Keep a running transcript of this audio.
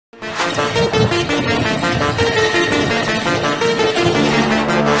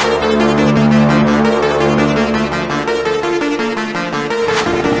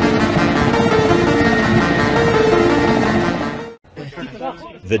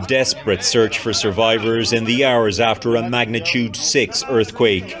The desperate search for survivors in the hours after a magnitude 6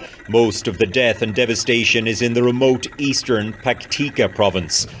 earthquake. Most of the death and devastation is in the remote eastern Paktika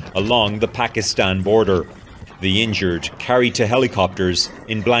province, along the Pakistan border. The injured carried to helicopters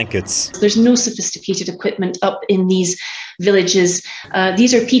in blankets. There's no sophisticated equipment up in these villages.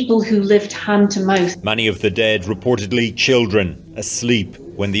 These are people who lived hand to mouth. Many of the dead reportedly children, asleep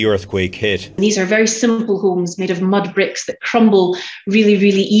when the earthquake hit. These are very simple homes made of mud bricks that crumble really,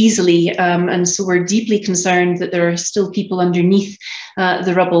 really easily. And so we're deeply concerned that there are still people underneath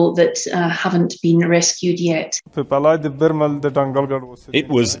the rubble that haven't been rescued yet. It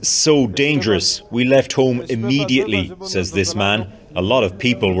was so dangerous. We left home immediately, says this man. A lot of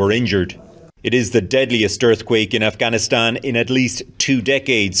people were injured. It is the deadliest earthquake in Afghanistan in at least 2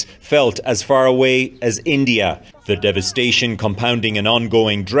 decades, felt as far away as India. The devastation compounding an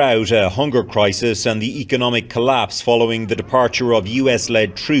ongoing drought, a hunger crisis and the economic collapse following the departure of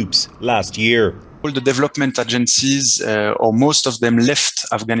US-led troops last year. All the development agencies, or most of them, left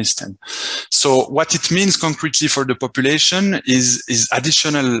Afghanistan. So what it means concretely for the population is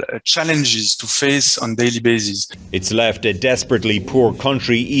additional challenges to face on a daily basis. It's left a desperately poor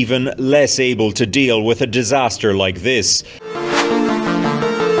country even less able to deal with a disaster like this.